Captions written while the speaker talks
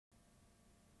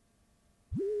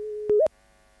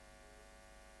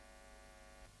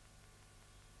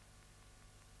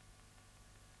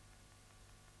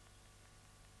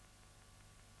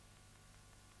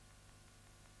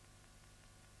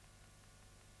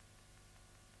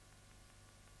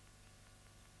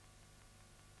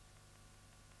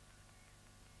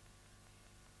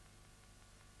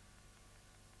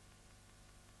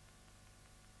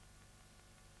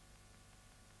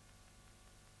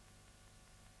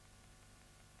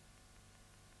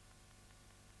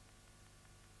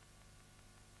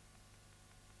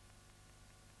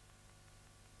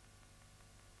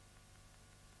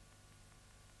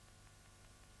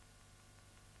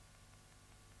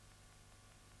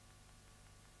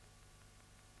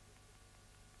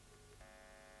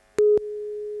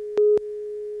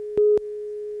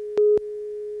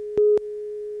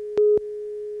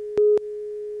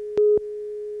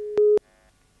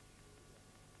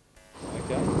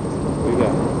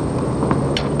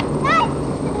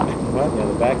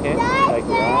backhand, take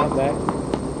your arm back.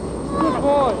 Good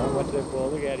boy. Watch that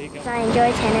ball, look out, here comes. I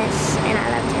enjoy tennis and I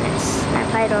love tennis. I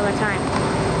play it all the time.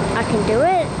 I can do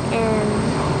it and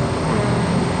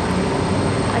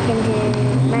I can do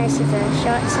most of the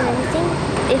shots and everything.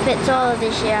 If it's all of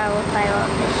this year, I will play all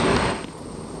of this year.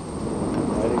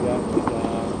 Way to go.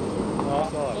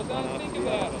 Nice. Well, don't think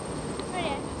about it.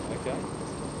 Okay,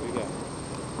 here we go.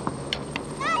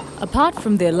 Apart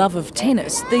from their love of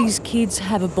tennis, these kids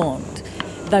have a bond.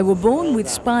 They were born with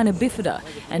spina bifida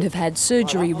and have had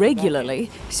surgery regularly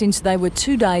since they were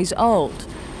 2 days old.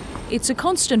 It's a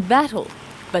constant battle,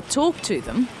 but talk to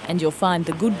them and you'll find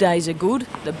the good days are good,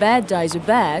 the bad days are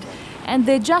bad, and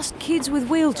they're just kids with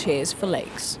wheelchairs for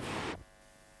legs.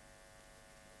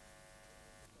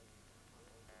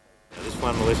 This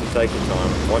one, Melissa, take your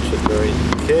time and watch it very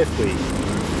carefully.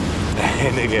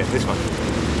 And again, this one.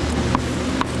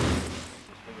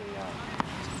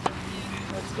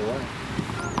 That's the one.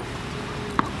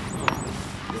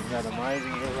 Isn't that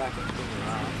amazing? Little racket in your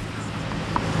arm.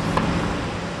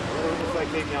 If they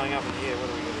keep going up in the air, what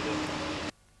are we going to do?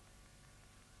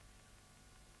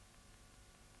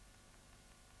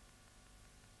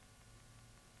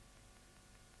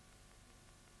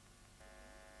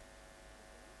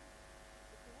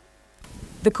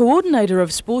 The coordinator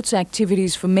of sports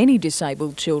activities for many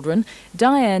disabled children,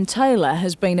 Diane Taylor,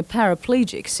 has been a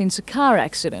paraplegic since a car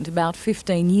accident about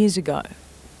 15 years ago.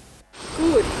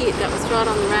 Good hit, that was right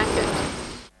on the racket.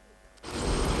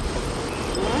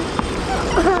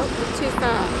 Too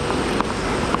far.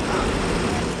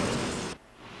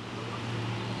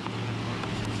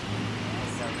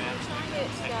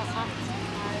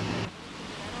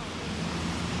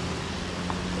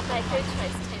 They could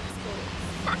chase tennis balls.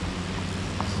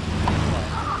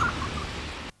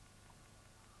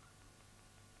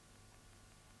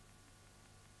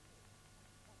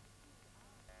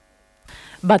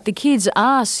 But the kids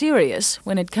are serious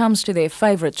when it comes to their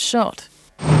favourite shot.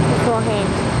 Forehand.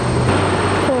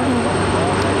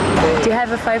 Do you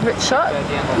have a favourite shot?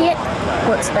 Yep.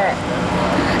 What's that?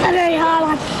 A very hard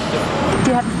one. Do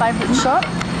you have a favourite shot?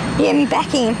 Yeah, me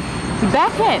backhand. Your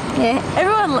backhand? Yeah.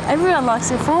 Everyone likes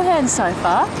their forehand so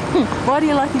far. Why do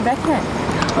you like your backhand?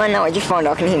 I know, I just find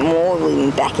I can hit more with my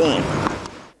backhand.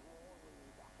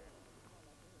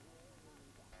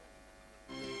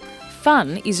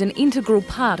 Fun is an integral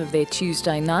part of their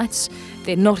Tuesday nights.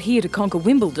 They're not here to conquer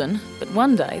Wimbledon, but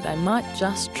one day they might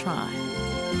just try.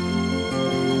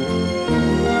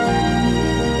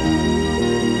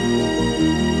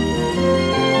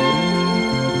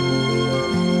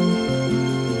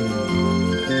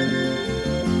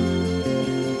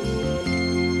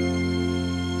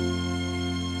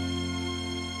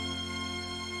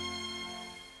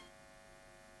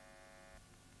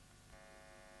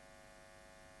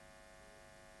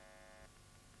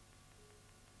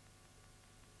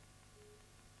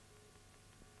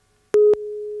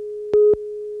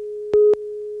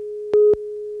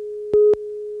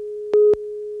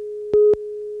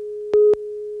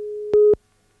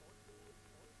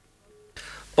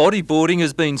 Bodyboarding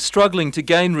has been struggling to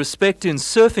gain respect in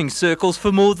surfing circles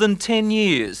for more than 10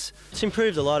 years. It's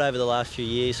improved a lot over the last few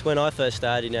years. When I first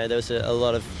started, there was a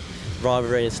lot of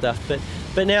rivalry and stuff,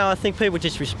 but now I think people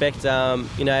just respect,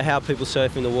 how people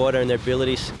surf in the water and their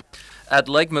abilities. At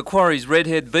Lake Macquarie's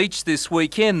Redhead Beach this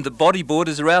weekend, the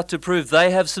bodyboarders are out to prove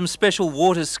they have some special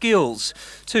water skills.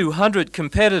 200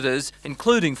 competitors,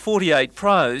 including 48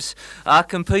 pros, are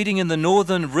competing in the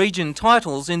Northern Region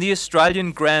titles in the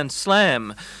Australian Grand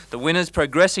Slam. The winners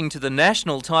progressing to the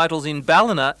national titles in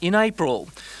Ballina in April.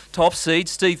 Top seed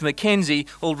Steve McKenzie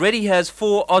already has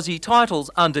 4 Aussie titles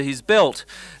under his belt,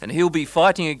 and he'll be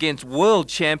fighting against world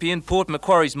champion Port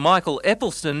Macquarie's Michael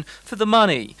Eppelston for the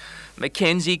money.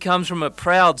 McKenzie comes from a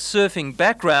proud surfing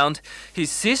background. His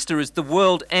sister is the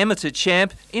world amateur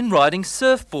champ in riding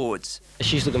surfboards.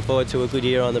 She's looking forward to a good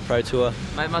year on the Pro Tour.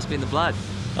 Mate, must be in the blood.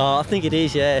 Oh, I think it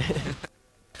is, yeah.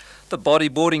 The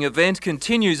bodyboarding event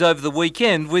continues over the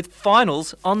weekend with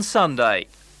finals on Sunday.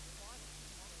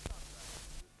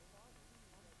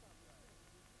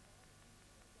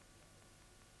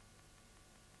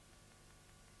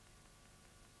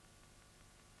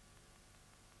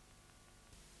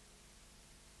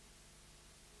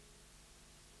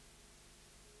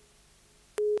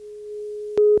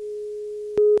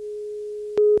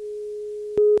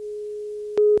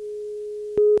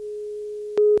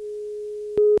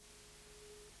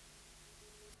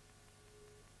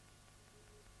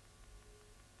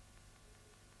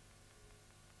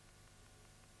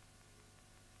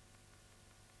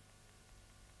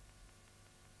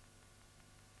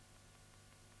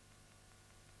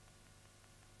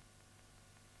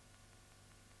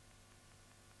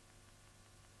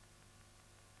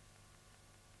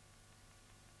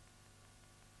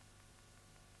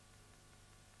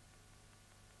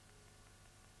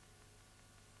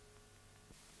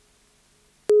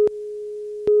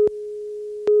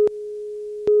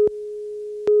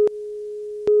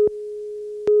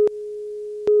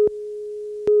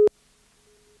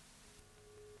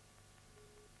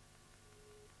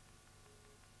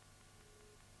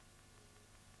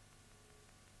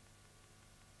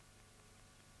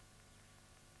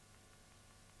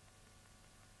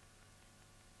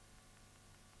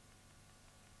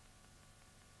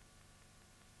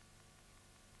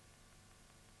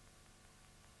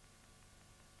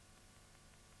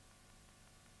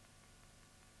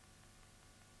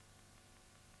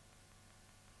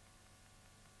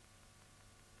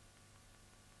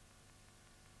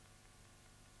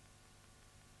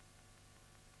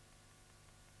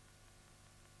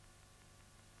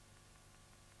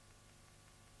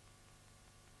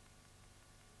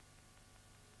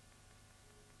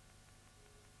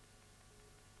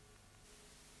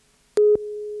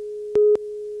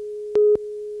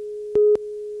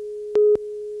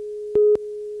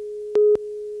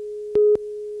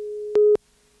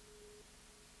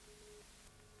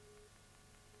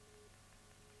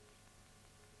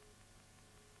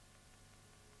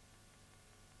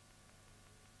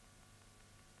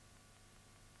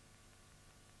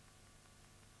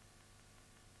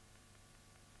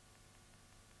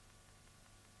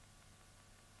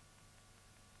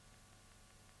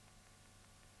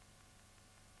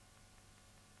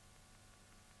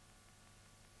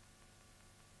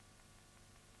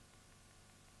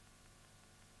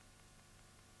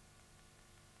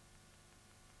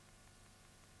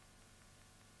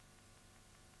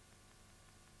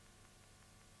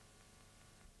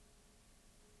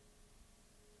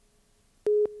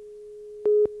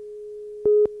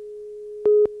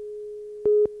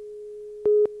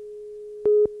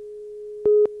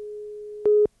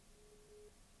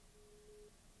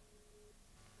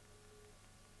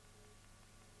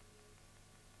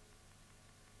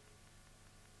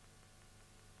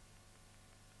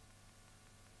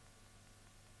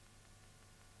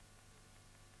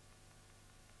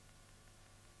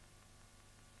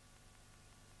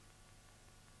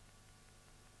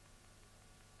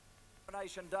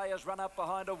 Coronation Day has run up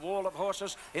behind a wall of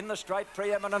horses in the straight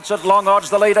preeminence at long odds.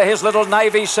 The leader, his little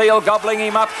Navy Seal, gobbling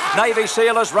him up. Navy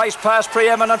Seal has raced past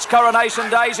preeminence.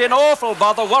 Coronation Day's in awful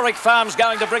bother. Warwick Farm's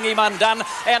going to bring him undone.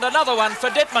 And another one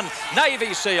for Ditman.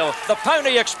 Navy Seal, the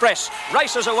Pony Express,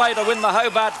 races away to win the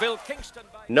Hobartville Kingston.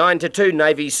 9-2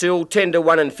 Navy Seal,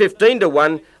 10-1 and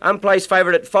 15-1. Unplaced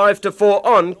favourite at 5-4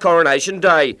 on Coronation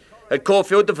Day. At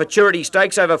Caulfield, the Futurity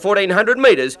Stakes over 1,400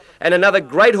 metres, and another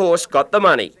great horse got the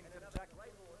money.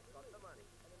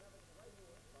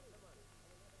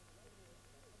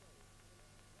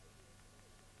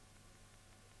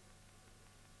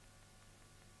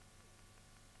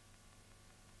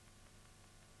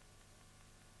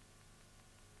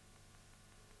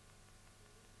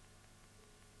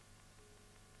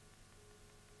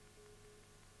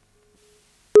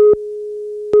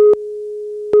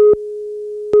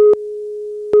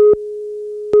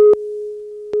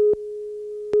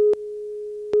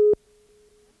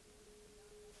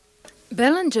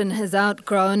 Bellingen has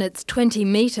outgrown its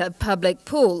 20-metre public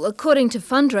pool, according to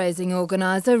fundraising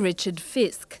organiser Richard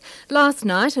Fisk. Last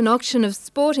night, an auction of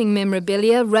sporting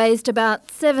memorabilia raised about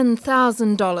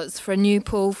 $7,000 for a new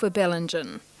pool for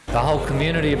Bellingen. The whole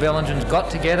community of Bellingen's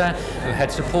got together. We've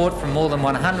had support from more than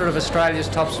 100 of Australia's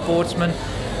top sportsmen,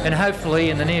 and hopefully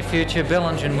in the near future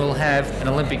Bellingen will have an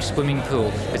Olympic swimming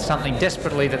pool. It's something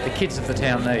desperately that the kids of the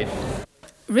town need.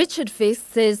 Richard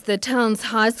Fisk says the town's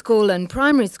high school and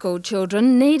primary school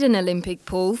children need an Olympic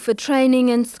pool for training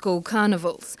and school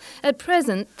carnivals. At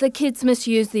present, the kids must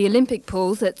use the Olympic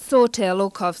pools at Sawtell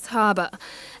or Coffs Harbour.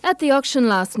 At the auction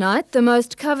last night, the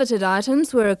most coveted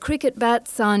items were a cricket bat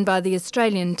signed by the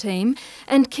Australian team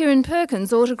and Kieran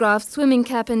Perkins' autographed swimming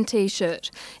cap and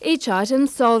T-shirt. Each item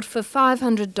sold for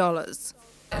 $500.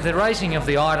 The raising of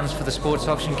the items for the sports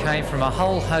auction came from a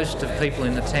whole host of people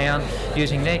in the town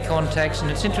using their contacts, and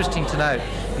it's interesting to note,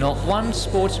 not one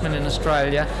sportsman in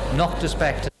Australia knocked us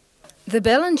back to. The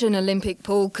Bellingen Olympic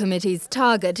Pool Committee's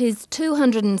target is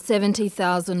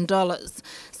 $270,000.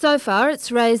 So far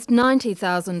it's raised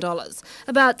 $90,000,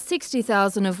 about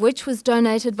 $60,000 of which was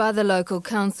donated by the local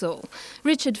council.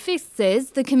 Richard Fisk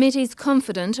says the committee's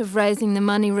confident of raising the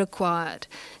money required.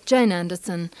 Jane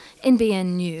Anderson,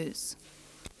 NBN News.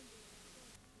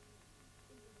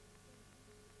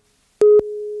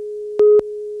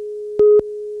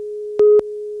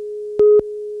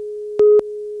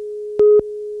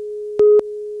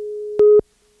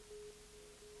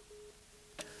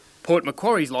 Port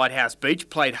Macquarie's Lighthouse Beach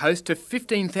played host to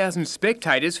 15,000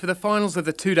 spectators for the finals of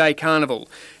the two-day carnival.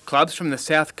 Clubs from the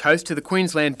south coast to the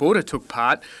Queensland border took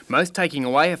part, most taking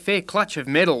away a fair clutch of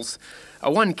medals. A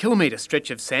 1 kilometre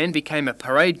stretch of sand became a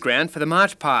parade ground for the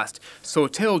march past.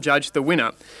 Sawtell judged the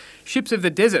winner. Ships of the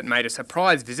Desert made a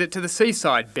surprise visit to the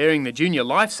seaside, bearing the junior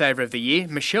lifesaver of the year,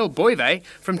 Michelle Boive,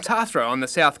 from Tathra on the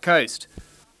south coast.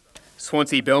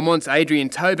 Swansea Belmont's Adrian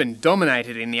Tobin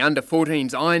dominated in the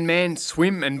under-14s Ironman,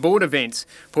 swim and board events.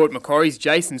 Port Macquarie's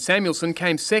Jason Samuelson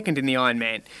came second in the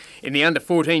Ironman. In the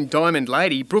under-14 Diamond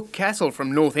Lady, Brooke Castle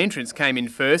from North Entrance came in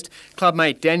first.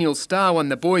 Clubmate Daniel Starr won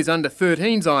the boys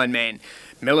under-13s Ironman.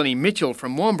 Melanie Mitchell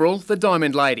from Wambrel, the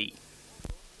Diamond Lady.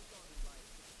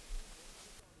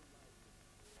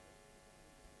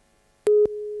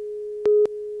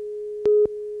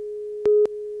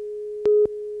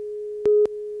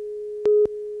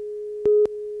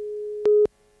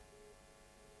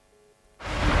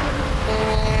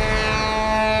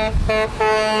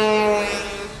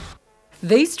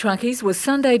 These truckies were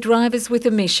Sunday drivers with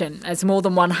a mission, as more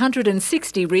than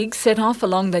 160 rigs set off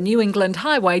along the New England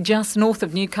Highway just north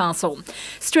of Newcastle.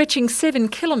 Stretching 7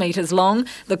 kilometres long,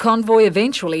 the convoy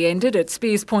eventually ended at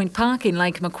Spears Point Park in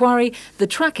Lake Macquarie, the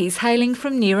truckies hailing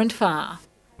from near and far.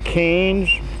 Cairns,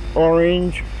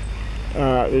 Orange,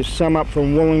 there's some up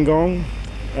from Wollongong,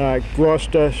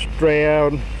 Gloucester,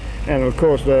 Stroud, and of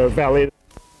course the Valley.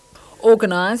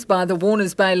 Organised by the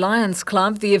Warners Bay Lions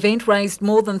Club, the event raised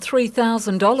more than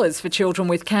 $3,000 for children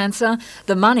with cancer,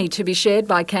 the money to be shared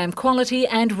by Camp Quality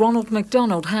and Ronald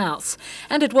McDonald House.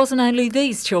 And it wasn't only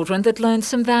these children that learned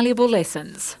some valuable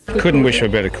lessons. Couldn't wish for a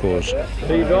better cause.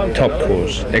 Top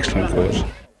cause, excellent cause.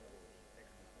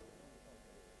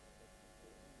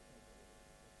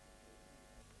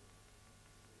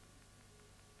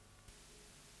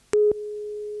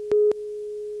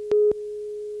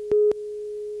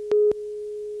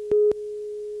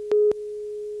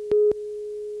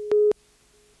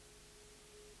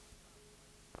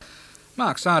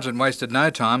 Mark Sargent wasted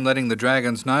no time letting the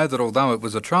Dragons know that although it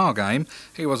was a trial game,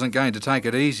 he wasn't going to take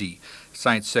it easy.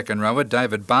 Saints second rower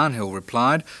David Barnhill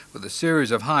replied with a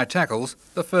series of high tackles,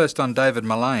 the first on David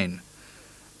Mullane.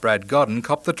 Brad Godden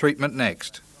copped the treatment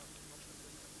next.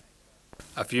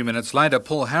 A few minutes later,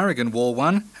 Paul Harrigan wore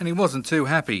one and he wasn't too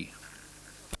happy.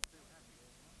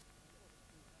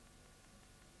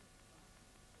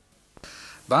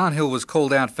 Barnhill was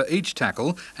called out for each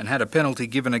tackle and had a penalty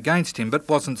given against him but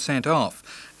wasn't sent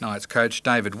off. Knights coach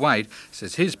David Waite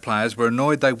says his players were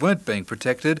annoyed they weren't being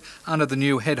protected under the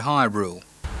new head-high rule.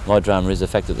 My drama is the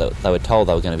fact that they were told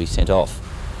they were going to be sent off.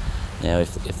 Now,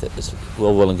 if it's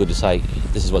well and good to say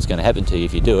this is what's going to happen to you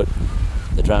if you do it,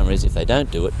 the drama is if they don't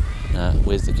do it,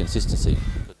 where's the consistency?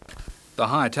 The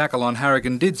high tackle on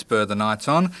Harrigan did spur the Knights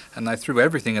on, and they threw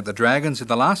everything at the Dragons in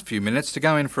the last few minutes to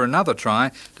go in for another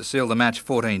try to seal the match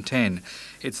 14-10.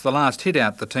 It's the last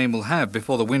hit-out the team will have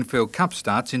before the Winfield Cup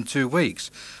starts in 2 weeks.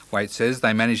 Waite says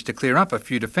they managed to clear up a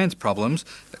few defence problems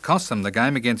that cost them the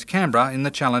game against Canberra in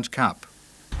the Challenge Cup.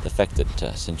 The fact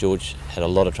that St George had a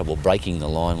lot of trouble breaking the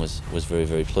line was very,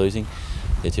 very pleasing.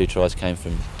 Their 2 tries came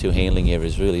from 2 handling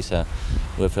errors really, so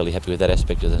we're fairly happy with that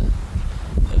aspect of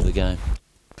the game.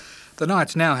 The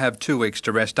Knights now have 2 weeks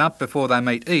to rest up before they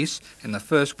meet East in the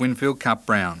first Winfield Cup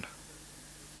round.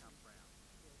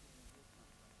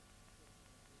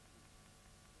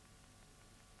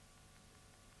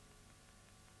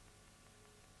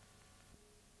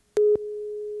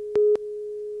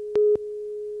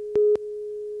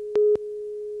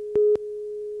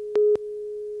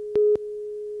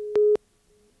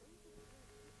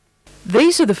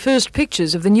 These are the first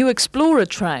pictures of the new Explorer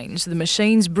trains, the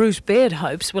machines Bruce Baird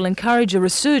hopes will encourage a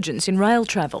resurgence in rail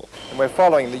travel. And we're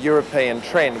following the European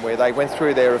trend where they went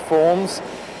through their reforms,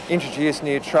 introduced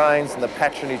new trains and the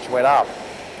patronage went up.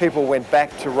 People went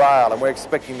back to rail and we're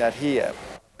expecting that here.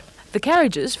 The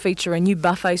carriages feature a new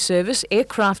buffet service,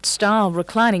 aircraft-style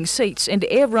reclining seats and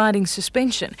air-riding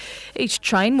suspension. Each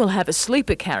train will have a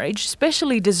sleeper carriage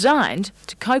specially designed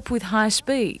to cope with high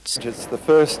speeds. It's the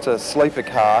first sleeper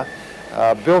car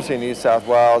built in New South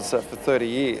Wales for 30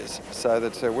 years, so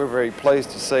that we're very pleased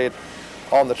to see it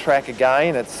on the track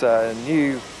again. It's a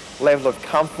new level of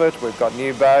comfort, we've got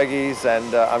new bogies,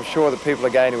 and I'm sure that people are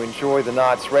going to enjoy the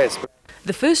night's rest.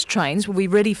 The first trains will be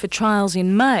ready for trials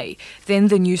in May. Then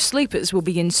the new sleepers will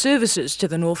begin services to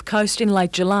the North Coast in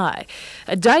late July.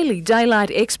 A daily daylight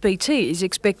XPT is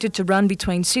expected to run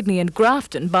between Sydney and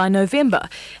Grafton by November,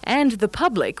 and the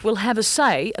public will have a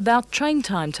say about train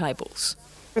timetables.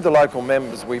 With the local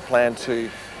members, we plan to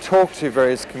talk to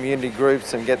various community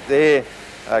groups and get their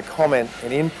comment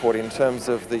and input in terms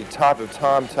of the type of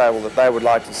timetable that they would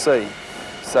like to see,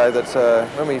 so that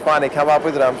when we finally come up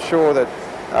with it, I'm sure that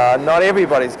not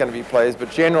everybody's going to be pleased,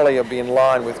 but generally it'll be in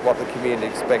line with what the community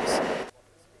expects.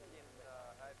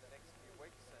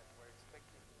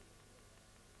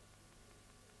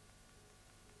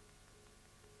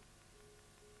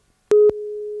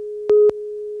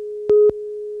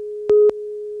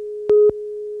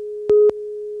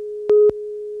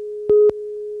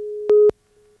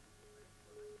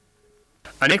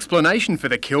 An explanation for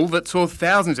the kill that saw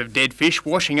thousands of dead fish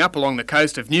washing up along the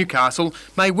coast of Newcastle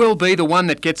may well be the one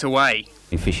that gets away.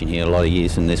 Been fishing here a lot of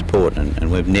years in this port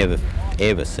and we've never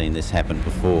ever seen this happen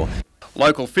before.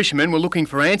 Local fishermen were looking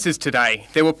for answers today.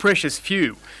 There were precious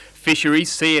few.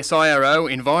 Fisheries,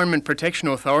 CSIRO, Environment Protection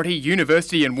Authority,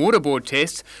 University and Water Board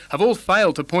tests have all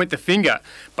failed to point the finger,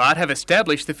 but have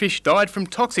established the fish died from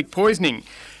toxic poisoning.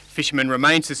 Fishermen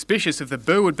remain suspicious of the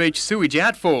Burwood Beach sewage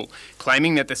outfall,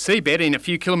 claiming that the seabed in a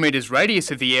few kilometres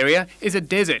radius of the area is a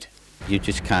desert. You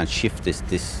just can't shift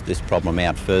this problem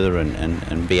out further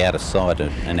and be out of sight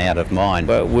and out of mind.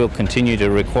 But we'll continue to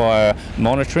require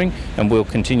monitoring, and we'll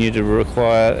continue to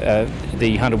require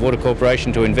the Hunter Water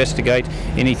Corporation to investigate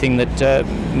anything that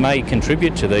may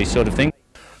contribute to these sort of things.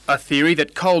 A theory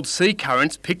that cold sea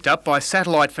currents picked up by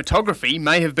satellite photography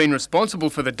may have been responsible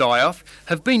for the die-off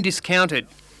have been discounted.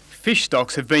 Fish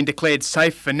stocks have been declared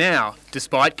safe for now.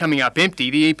 Despite coming up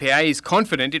empty, the EPA is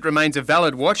confident it remains a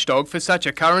valid watchdog for such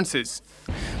occurrences.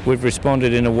 We've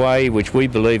responded in a way which we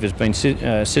believe has been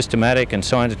systematic and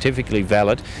scientifically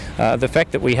valid. The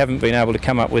fact that we haven't been able to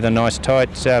come up with a nice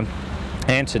tight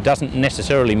answer doesn't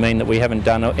necessarily mean that we haven't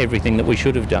done everything that we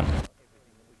should have done.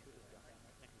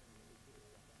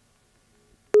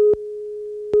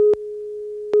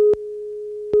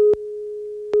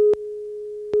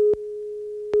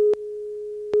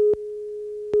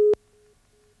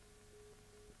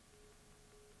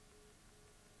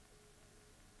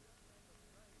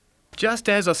 Just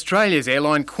as Australia's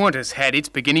airline Qantas had its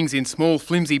beginnings in small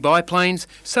flimsy biplanes,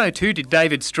 so too did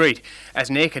David Strait. As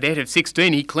an air cadet of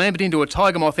 16, he clambered into a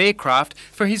Tiger Moth aircraft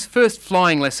for his first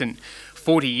flying lesson.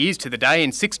 40 years to the day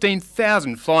and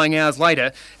 16,000 flying hours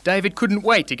later, David couldn't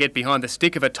wait to get behind the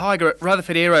stick of a Tiger at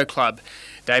Rutherford Aero Club.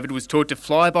 David was taught to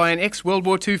fly by an ex-World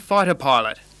War II fighter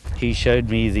pilot. He showed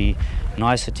me the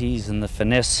niceties and the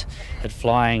finesse at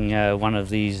flying one of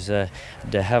these de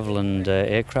Havilland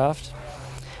aircraft.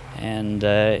 And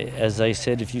as they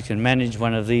said, if you can manage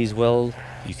one of these well,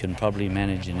 you can probably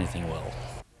manage anything well.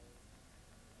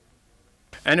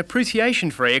 An appreciation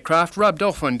for aircraft rubbed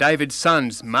off on David's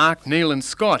sons, Mark, Neil and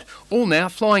Scott, all now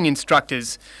flying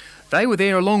instructors. They were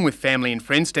there along with family and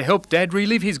friends to help Dad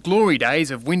relive his glory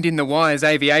days of wind in the wires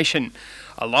aviation.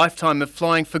 A lifetime of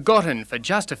flying forgotten for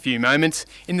just a few moments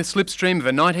in the slipstream of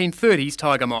a 1930s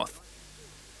Tiger Moth.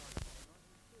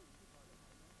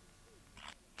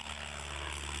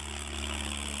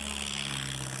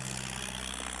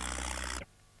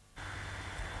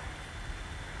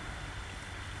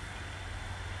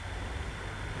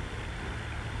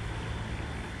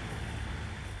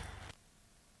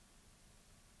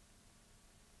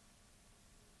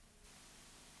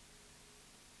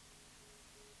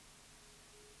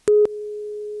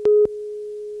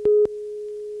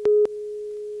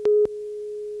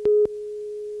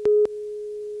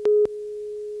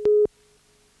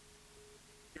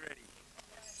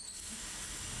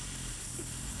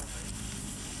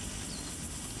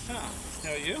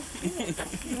 How are you? Do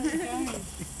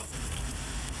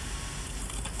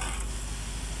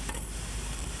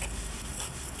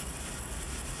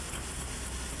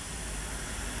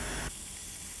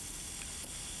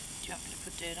you want me to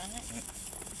put dirt on it? Yep.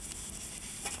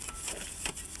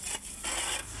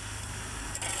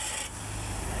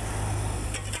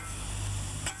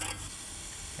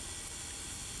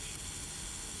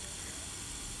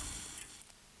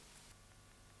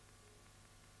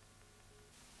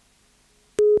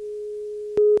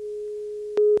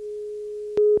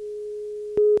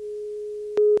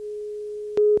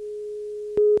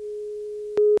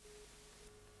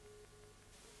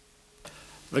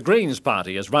 The Greens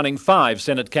Party is running 5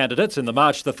 Senate candidates in the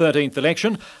March the 13th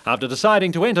election after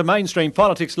deciding to enter mainstream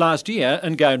politics last year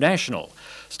and go national.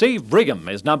 Steve Brigham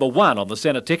is number 1 on the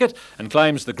Senate ticket and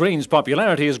claims the Greens'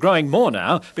 popularity is growing more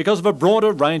now because of a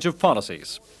broader range of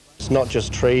policies. It's not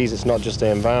just trees, it's not just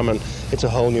the environment, it's a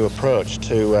whole new approach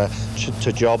to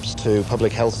jobs, to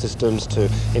public health systems, to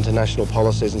international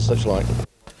policies and such like.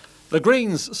 The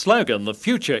Greens' slogan, "The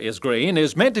future is green,"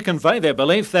 is meant to convey their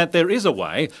belief that there is a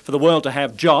way for the world to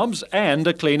have jobs and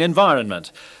a clean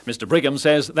environment. Mr Brigham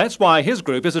says that's why his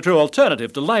group is a true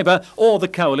alternative to Labor or the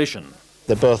Coalition.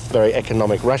 They're both very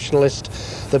economic rationalist.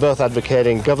 They're both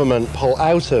advocating government pull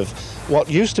out of what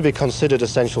used to be considered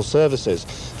essential services.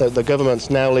 The government's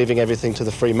now leaving everything to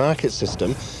the free market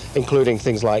system, including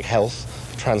things like health,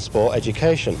 transport,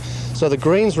 education. So the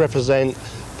Greens represent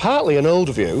partly an old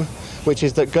view, which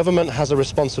is that government has a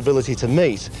responsibility to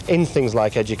meet in things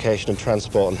like education and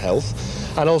transport and health,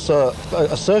 and also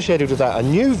associated with that a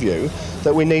new view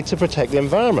that we need to protect the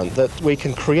environment, that we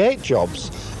can create jobs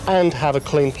and have a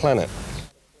clean planet.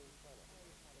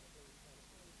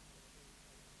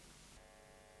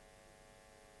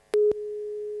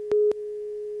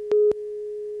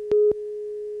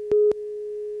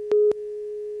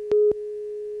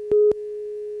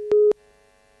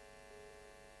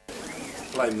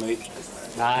 Blame me.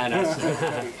 No.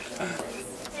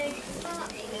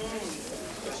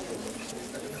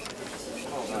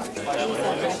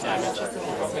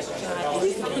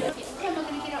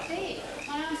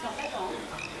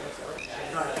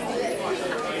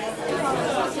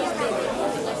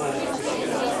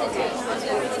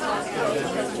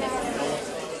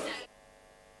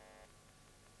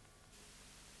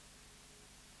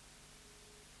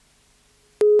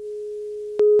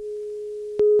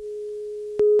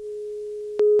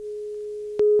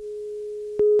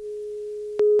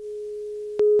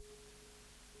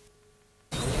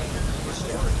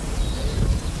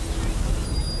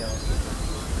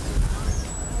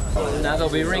 No, they'll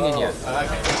be ringing you.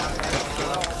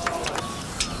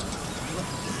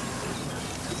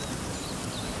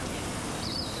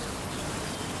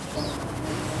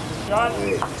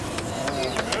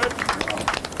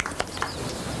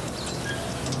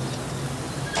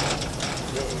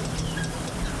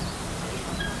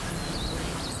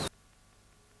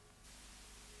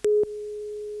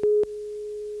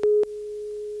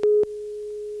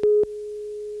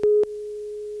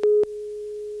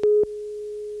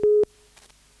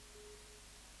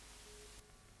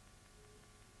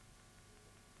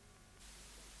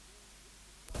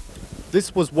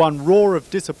 This was one roar of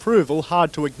disapproval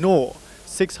hard to ignore.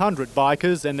 600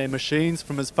 bikers and their machines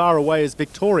from as far away as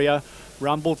Victoria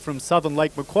rumbled from southern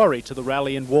Lake Macquarie to the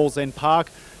rally in Wallsend Park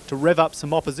to rev up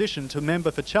some opposition to member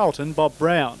for Charlton Bob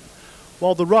Brown.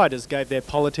 While the riders gave their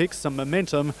politics some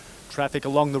momentum, traffic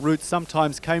along the route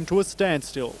sometimes came to a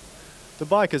standstill. The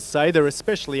bikers say they're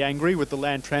especially angry with the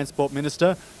Land Transport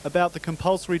Minister about the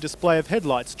compulsory display of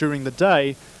headlights during the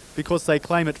day because they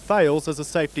claim it fails as a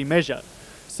safety measure.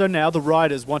 So now the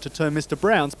riders want to turn Mr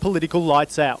Brown's political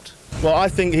lights out. Well, I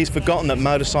think he's forgotten that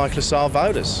motorcyclists are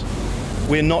voters.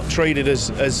 We're not treated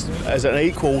as an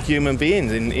equal human being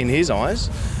in his eyes.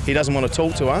 He doesn't want to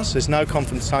talk to us. There's no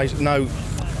conversation,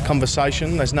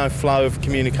 there's no flow of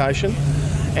communication,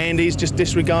 and he's just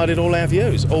disregarded all our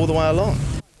views all the way along.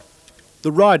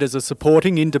 The riders are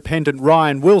supporting independent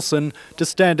Ryan Wilson to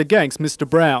stand against Mr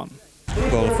Brown.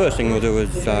 Well, the first thing we'll do is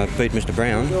beat Mr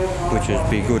Brown, which would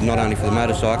be good not only for the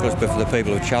motorcyclists but for the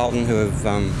people of Charlton who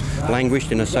have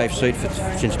languished in a safe seat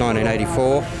since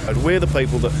 1984. We're the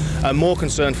people that are more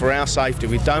concerned for our safety.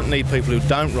 We don't need people who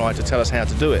don't ride to tell us how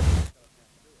to do it.